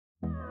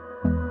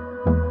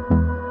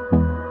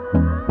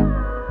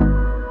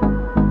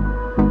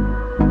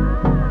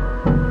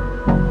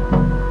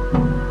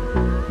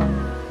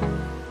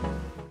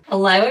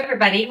Hello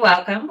everybody,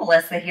 welcome.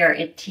 Melissa here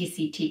at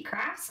TCT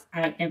Crafts.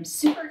 I am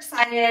super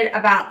excited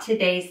about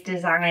today's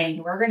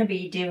design. We're going to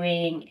be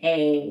doing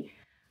a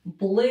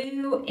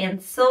blue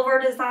and silver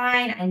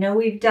design. I know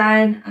we've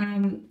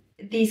done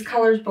these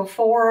colors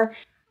before,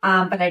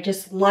 but I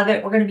just love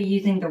it. We're going to be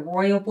using the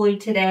royal blue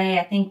today.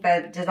 I think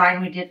the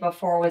design we did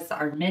before was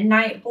our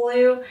midnight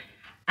blue.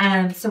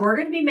 So we're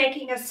going to be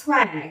making a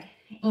swag,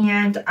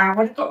 and I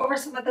want to go over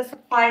some of the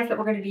supplies that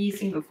we're going to be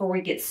using before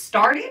we get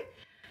started.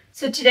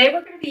 So today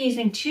we're going to be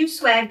using two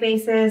swag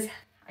bases.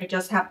 I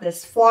just have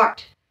this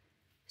flocked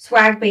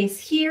swag base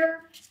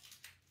here.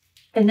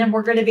 And then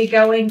we're going to be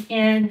going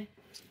in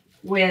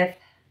with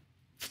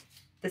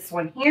this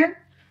one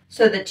here.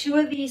 So the two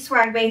of these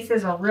swag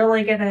bases are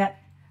really going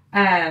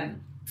to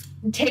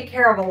take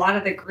care of a lot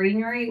of the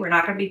greenery. We're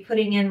not going to be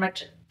putting in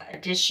much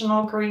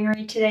additional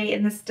greenery today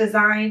in this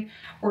design.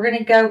 We're going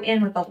to go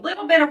in with a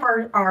little bit of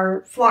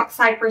our flocked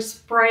cypress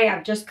spray.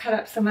 I've just cut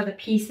up some of the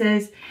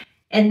pieces.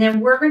 And then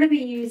we're going to be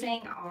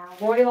using our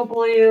royal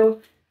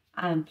blue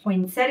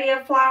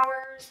poinsettia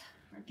flowers.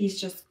 Aren't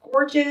these just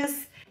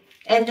gorgeous?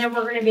 And then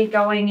we're going to be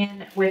going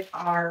in with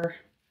our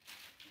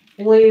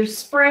blue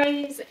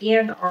sprays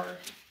and our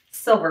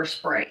silver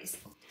sprays.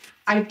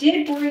 I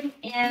did bring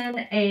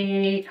in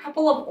a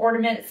couple of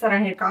ornaments that I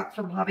had got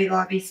from Hobby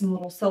Lobby, some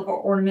little silver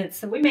ornaments.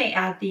 So we may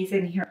add these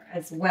in here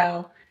as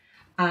well.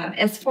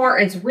 As far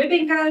as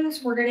ribbon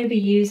goes, we're going to be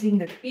using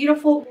the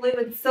beautiful blue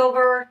and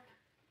silver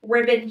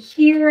ribbon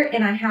here,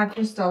 and I have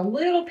just a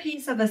little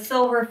piece of a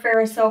silver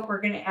Ferris silk we're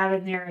going to add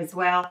in there as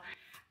well.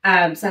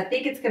 So I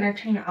think it's going to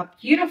turn out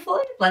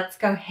beautifully. Let's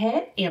go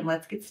ahead and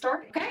let's get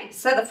started. Okay,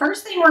 so the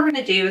first thing we're going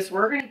to do is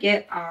we're going to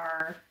get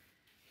our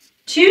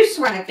two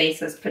swag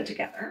bases put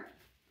together.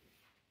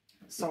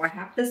 So I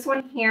have this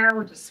one here.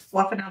 We're just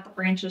fluffing out the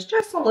branches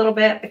just a little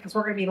bit because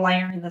we're going to be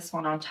layering this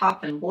one on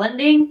top and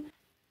blending.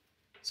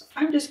 So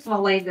I'm just going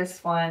to lay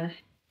this one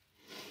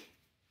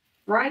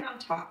right on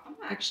top. I'm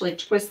going to actually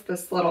twist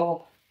this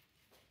little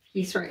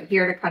piece right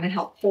here to kind of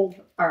help hold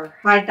or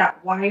hide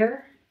that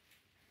wire.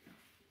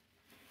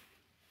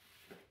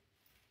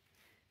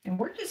 And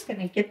we're just going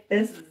to get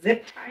this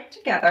zip tied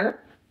together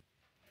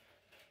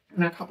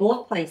in a couple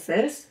of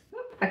places.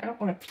 Oop, I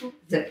don't want to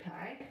zip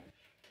tie.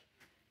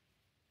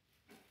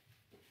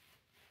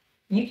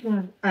 You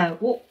can,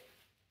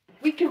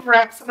 we can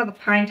wrap some of the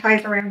pine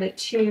ties around it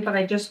too, but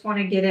I just want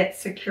to get it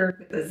secured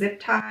with a zip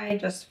tie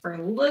just for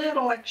a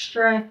little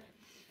extra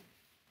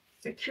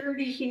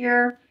security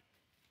here.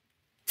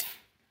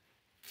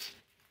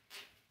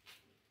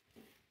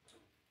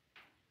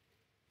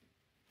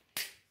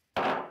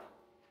 Okay,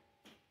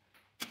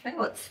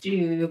 let's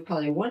do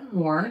probably one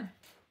more.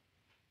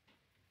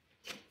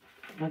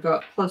 I'll go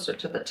up closer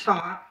to the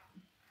top.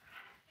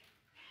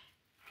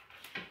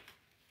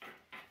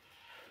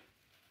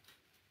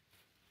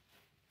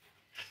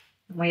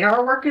 We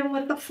are working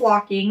with the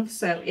flocking,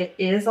 so it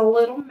is a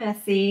little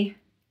messy.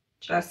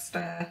 Just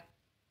a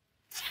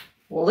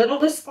little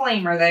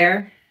disclaimer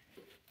there.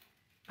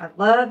 I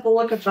love the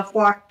look of the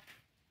flock,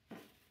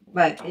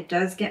 but it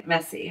does get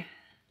messy.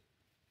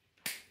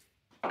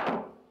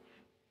 Okay,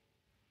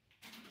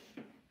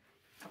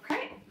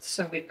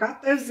 so we've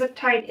got those zip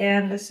tied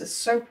in. This is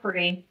so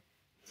pretty.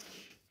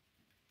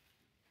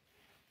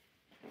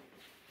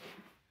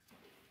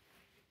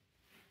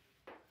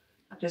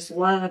 I just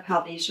love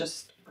how these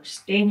just are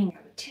standing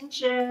at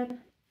attention.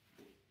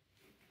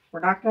 We're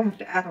not going to have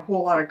to add a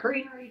whole lot of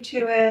greenery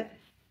to it,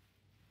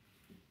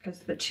 because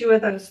the two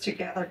of those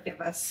together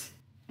give us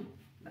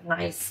a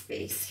nice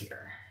space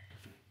here.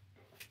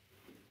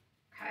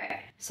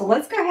 Okay, so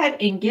let's go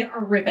ahead and get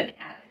our ribbon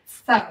added.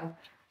 So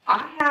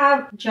I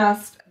have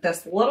just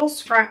this little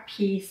scrap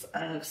piece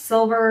of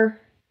silver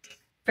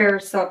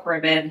Ferris silk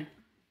ribbon.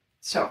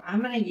 So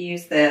I'm going to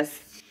use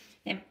this.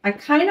 And I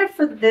kind of,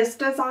 for this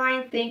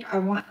design, think I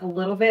want a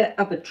little bit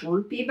of a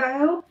droopy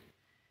bow.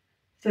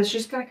 So it's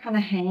just going to kind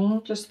of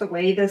hang just the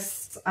way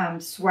this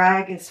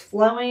swag is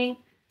flowing.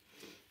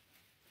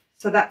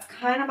 So that's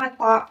kind of my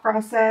thought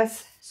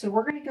process. So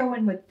we're going to go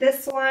in with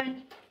this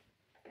one,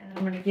 and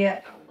I'm going to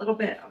get a little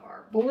bit of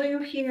our blue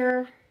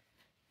here.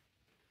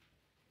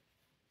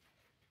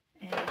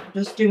 And I'm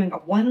just doing a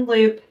one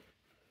loop.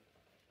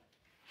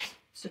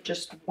 So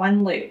just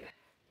one loop,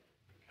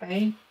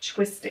 okay,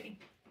 twisting.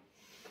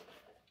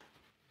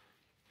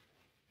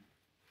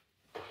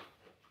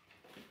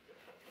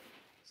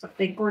 So I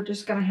think we're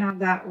just going to have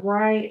that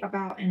right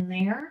about in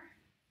there.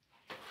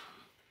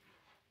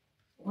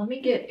 Let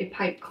me get a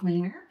pipe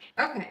cleaner.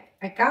 Okay,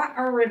 I got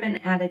our ribbon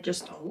added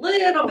just a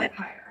little bit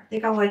higher. I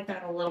think I like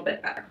that a little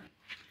bit better.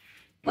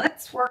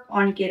 Let's work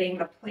on getting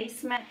the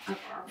placement of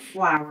our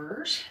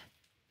flowers.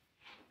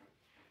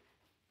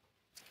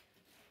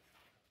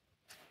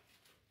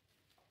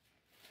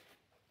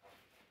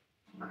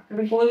 I'm not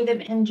going to glue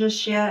them in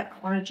just yet.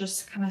 I want to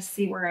just kind of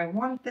see where I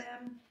want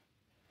them.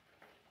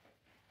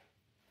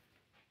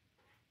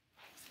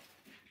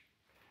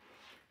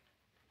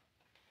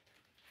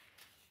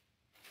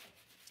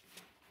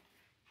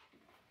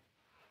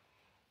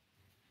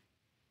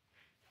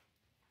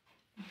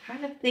 Okay.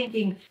 kind of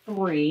thinking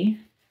 3.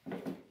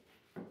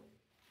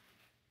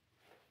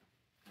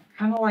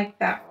 Kind of like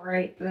that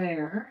right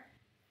there.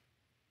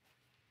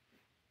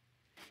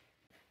 I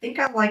think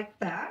I like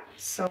that.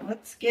 So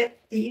let's get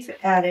these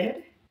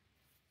added.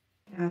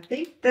 And I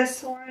think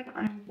this one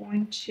I'm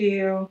going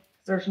to,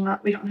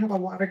 we don't have a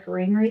lot of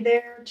greenery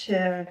there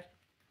to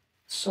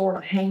sort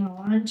of hang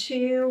on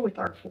to with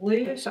our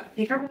glue. So I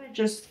think I'm going to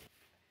just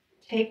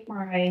take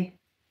my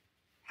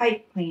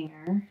pipe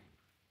cleaner,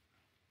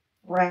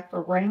 wrap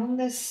around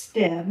this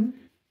stem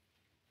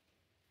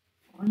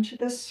onto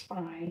the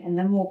spine, and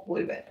then we'll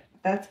glue it.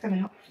 That's going to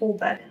help hold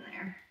that in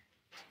there.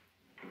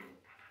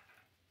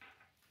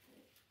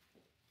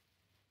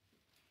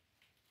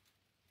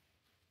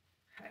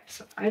 Okay,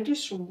 so I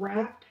just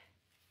wrapped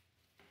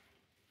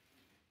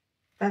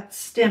that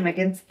stem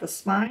against the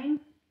spine,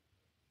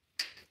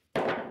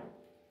 and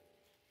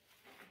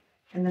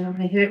then I'm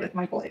going to hit it with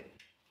my glue.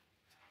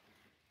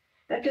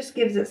 That just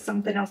gives it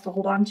something else to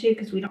hold on to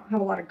because we don't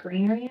have a lot of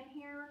greenery in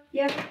here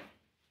yet.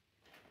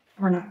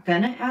 We're not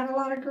going to add a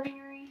lot of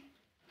greenery.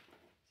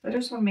 So I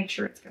just want to make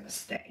sure it's going to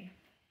stay.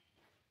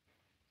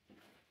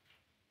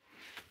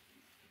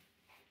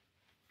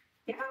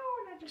 Yeah,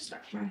 and I just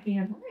stuck my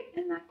hand right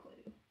in that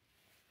glue.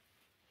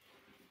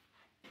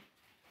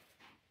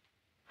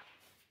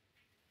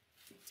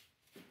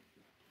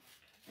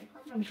 I think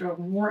I'm going to go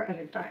more at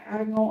a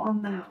diagonal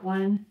on that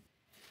one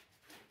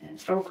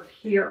and over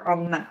here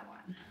on that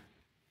one.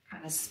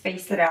 Kind of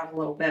space it out a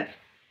little bit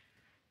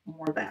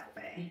more that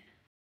way.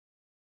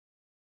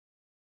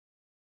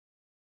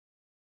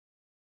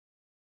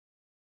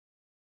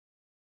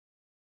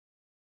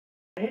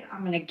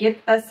 I'm going to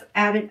get us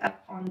added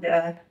up on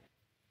the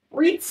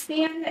wreath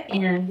stand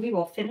and we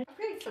will finish.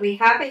 Okay, so we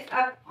have it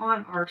up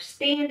on our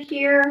stand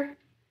here.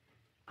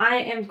 I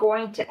am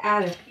going to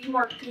add a few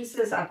more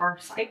pieces of our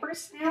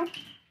cypress now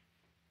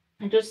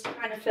and just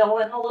kind of fill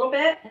in a little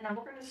bit, and then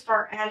we're going to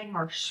start adding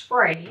our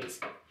sprays.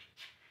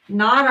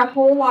 Not a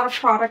whole lot of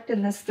product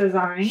in this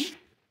design, which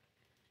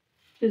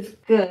is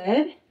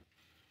good.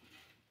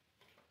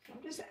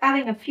 I'm just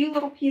adding a few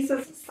little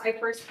pieces of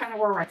cypress kind of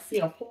where I see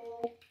a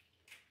hole.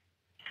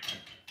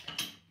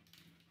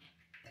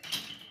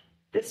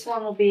 This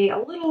one will be a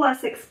little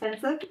less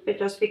expensive, but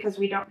just because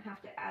we don't have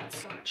to add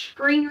so much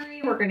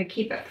greenery, we're going to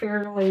keep it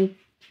fairly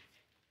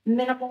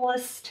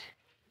minimalist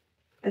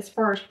as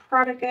far as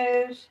product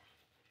goes.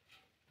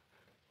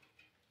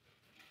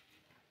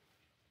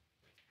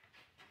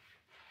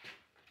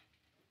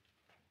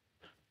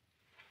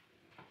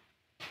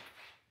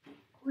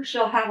 Of course,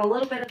 you'll have a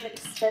little bit of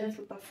expense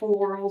with the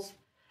florals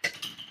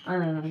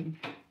and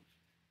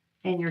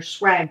your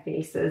swag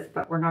bases,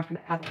 but we're not going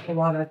to add a whole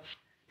lot of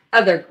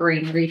other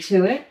greenery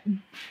to it.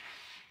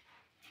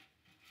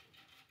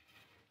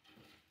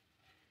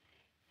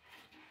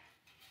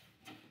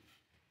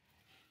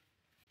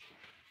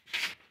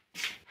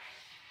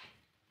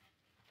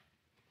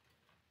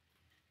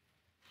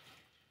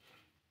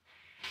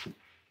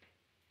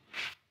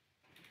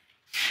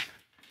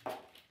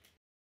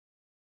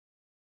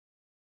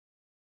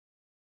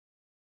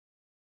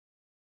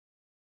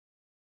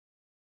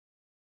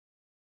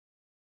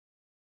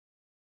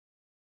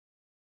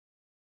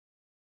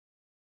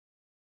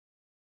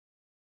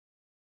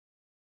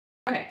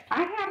 Okay,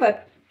 I have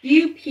a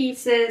few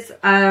pieces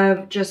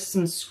of just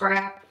some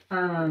scrap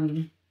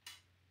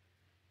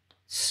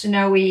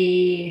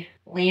snowy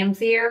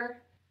lamb's ear.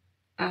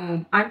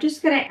 I'm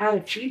just going to add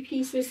a few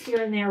pieces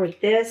here and there with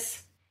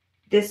this.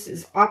 This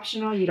is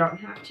optional. You don't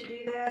have to do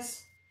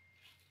this.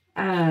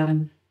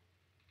 I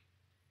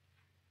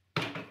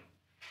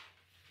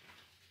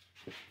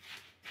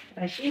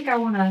think I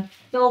want to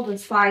fill the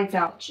sides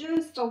out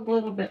just a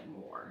little bit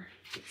more.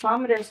 So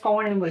I'm just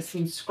going in with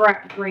some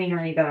scrap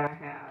greenery that I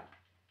have.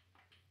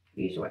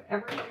 Use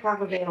whatever you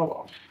have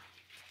available.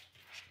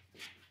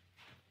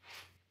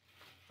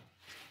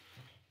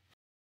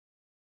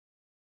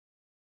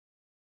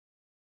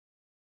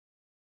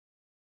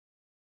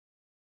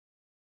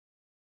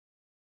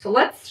 So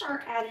let's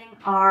start adding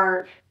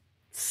our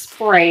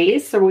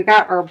sprays. So we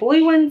got our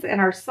blue ones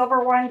and our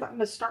silver ones. I'm going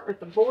to start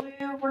with the blue.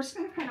 We're just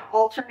going to kind of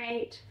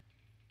alternate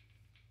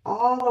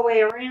all the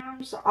way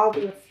around. So I'll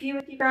do a few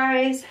with you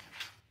guys.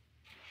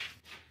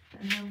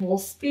 And then we'll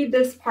speed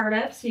this part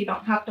up so you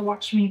don't have to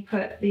watch me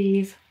put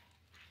these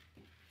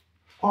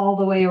all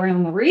the way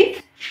around the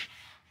wreath.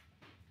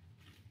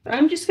 But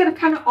I'm just going to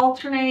kind of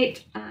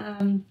alternate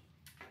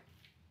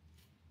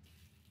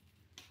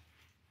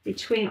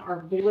between our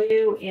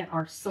blue and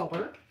our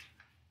silver.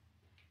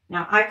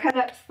 Now I cut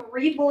up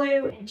 3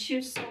 blue and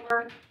 2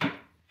 silver.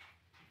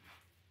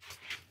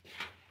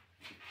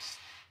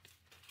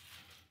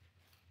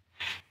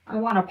 I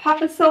want to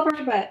pop a silver,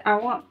 but I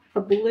want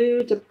the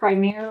blue to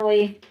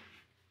primarily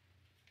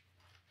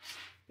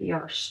be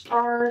our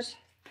stars.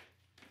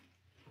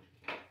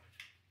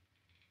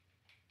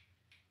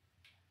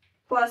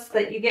 Plus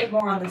that you get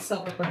more on the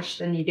silver brush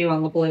than you do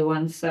on the blue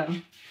one, so.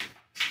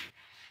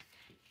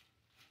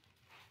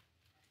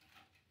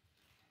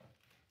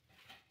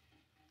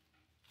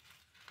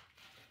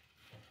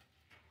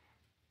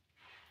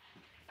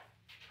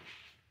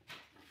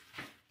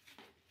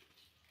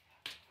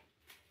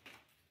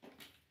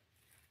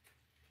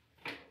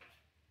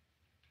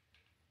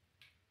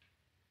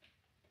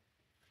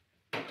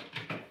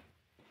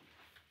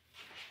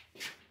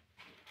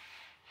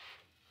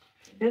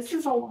 this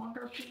is a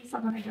longer piece.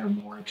 I'm going to go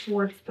more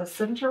towards the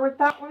center with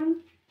that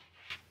one.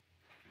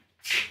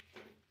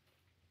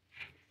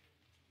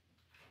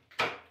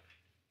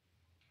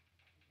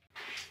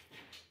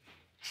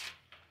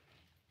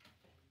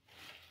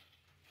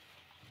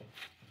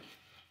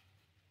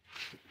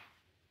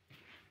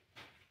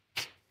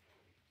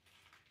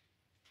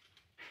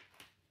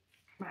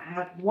 I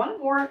have one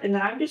more, and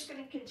then I'm just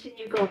going to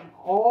continue going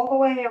all the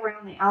way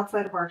around the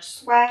outside of our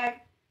swag,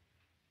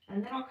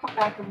 and then I'll come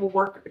back and we'll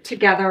work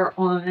together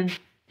on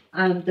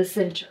the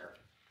center.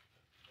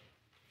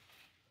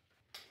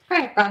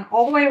 Okay, I've gone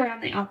all the way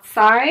around the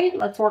outside.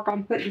 Let's work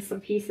on putting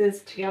some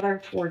pieces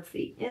together towards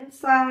the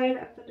inside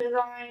of the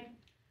design.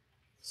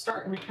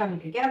 Starting to come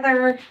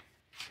together.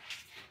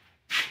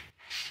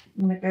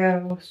 I'm going to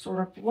go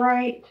sort of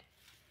right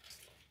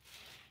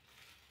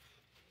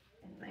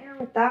in there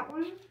with that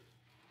one.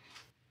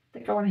 I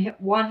think I want to hit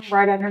one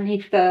right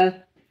underneath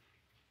the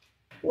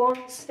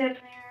floral stem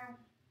there.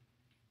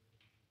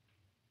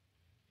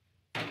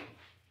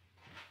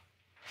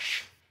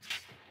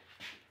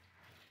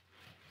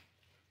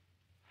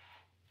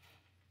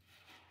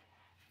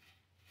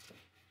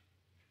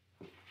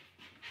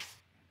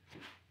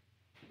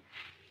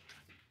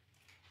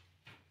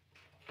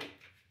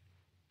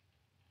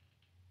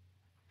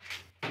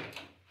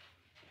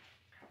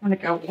 I'm going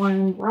to go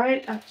one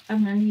right up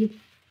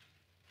underneath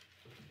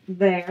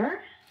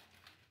there.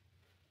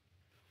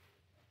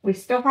 We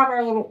still have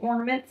our little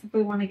ornaments if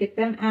we want to get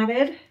them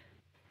added.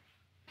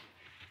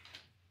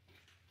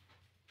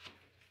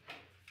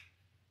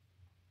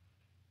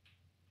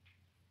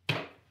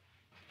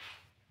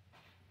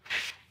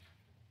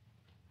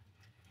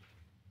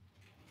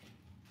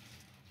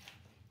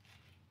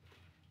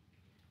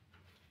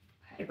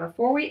 Okay,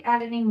 before we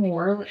add any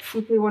more, let's see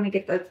if we want to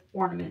get those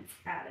ornaments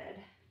added.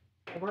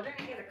 Okay, we're going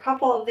to get a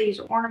couple of these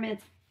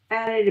ornaments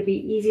added. It'd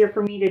be easier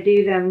for me to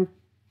do them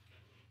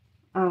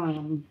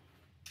on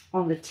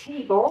the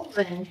table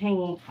than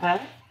hanging up.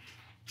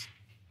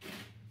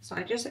 So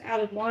I just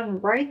added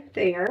one right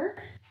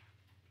there,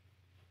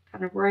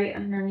 kind of right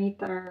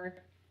underneath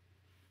our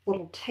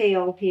little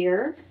tail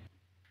here.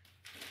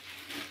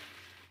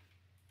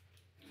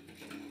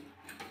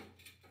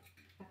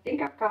 I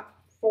think I've got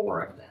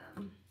 4 of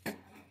them.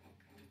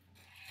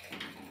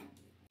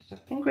 So I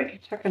think we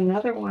could tuck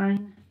another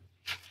one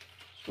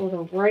sort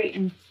of right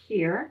in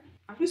here.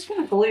 I'm just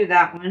going to glue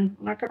that one.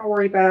 I'm not going to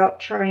worry about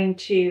trying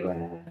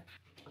to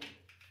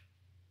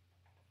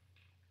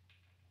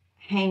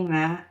hang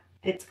that.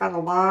 It's got a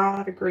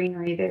lot of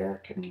greenery there.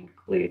 It can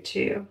glue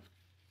too.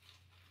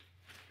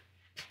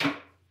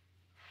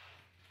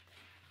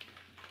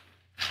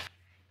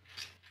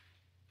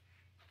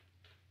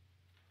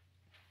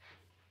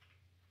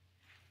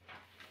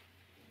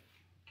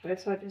 Okay,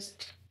 so I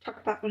just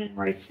tuck that one in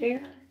right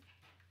there.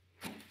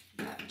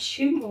 Got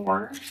 2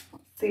 more.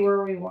 Let's see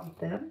where we want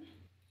them.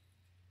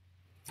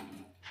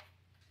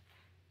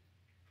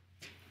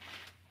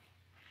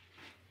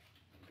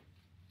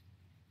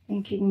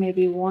 Thinking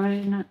maybe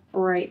one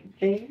right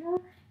there.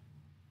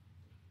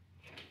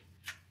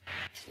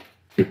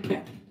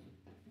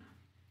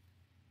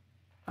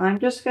 I'm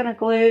just going to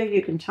glue.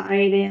 You can tie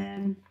it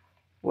in,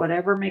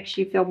 whatever makes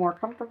you feel more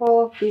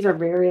comfortable. These are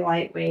very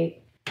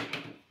lightweight.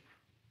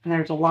 And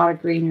there's a lot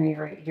of greenery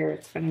right here.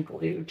 It's going to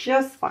glue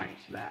just fine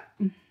to that.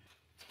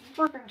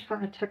 We're going to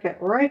kind of tuck it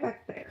right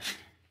back there.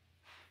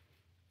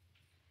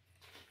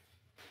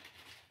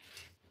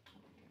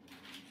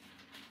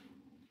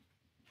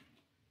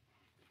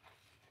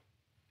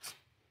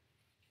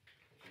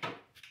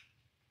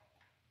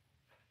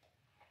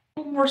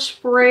 More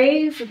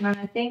sprays, and then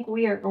I think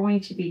we are going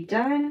to be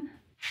done.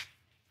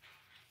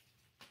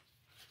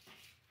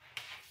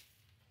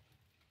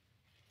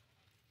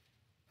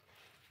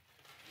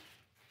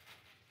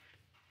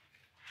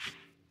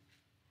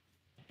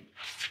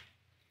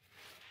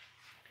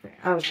 Okay,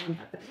 I was going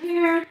to put that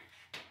there.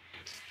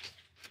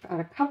 Got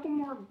a couple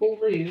more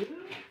blue.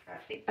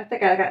 I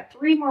think I got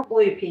 3 more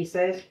blue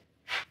pieces.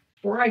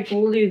 Before I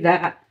glue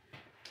that,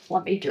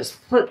 let me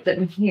just put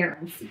them here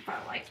and see if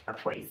I like the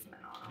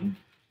placement on them.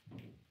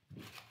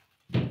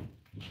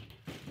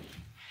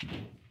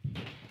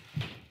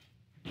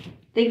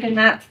 Thinking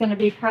that's going to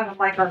be kind of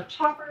like our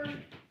topper.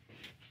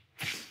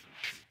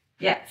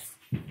 Yes,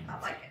 I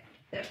like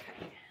it.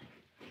 Okay.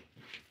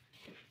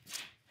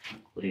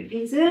 Glue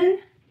these in.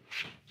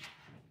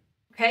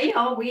 Okay,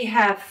 y'all, we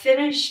have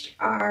finished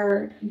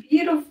our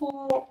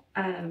beautiful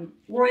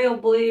royal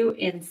blue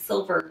and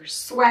silver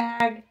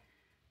swag.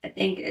 I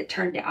think it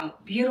turned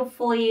out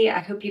beautifully.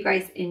 I hope you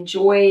guys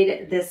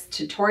enjoyed this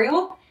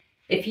tutorial.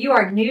 If you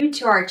are new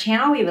to our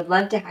channel, we would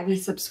love to have you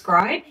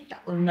subscribe, hit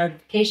that little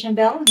notification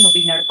bell, and you'll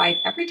be notified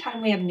every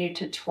time we have new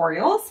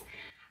tutorials.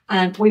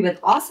 We would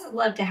also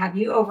love to have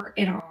you over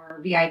in our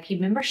VIP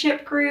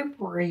membership group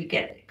where you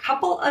get a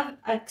couple of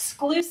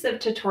exclusive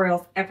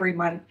tutorials every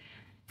month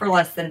for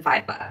less than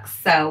 $5.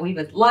 So we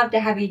would love to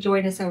have you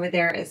join us over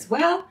there as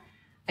well.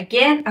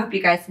 Again, I hope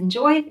you guys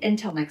enjoyed.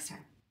 Until next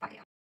time.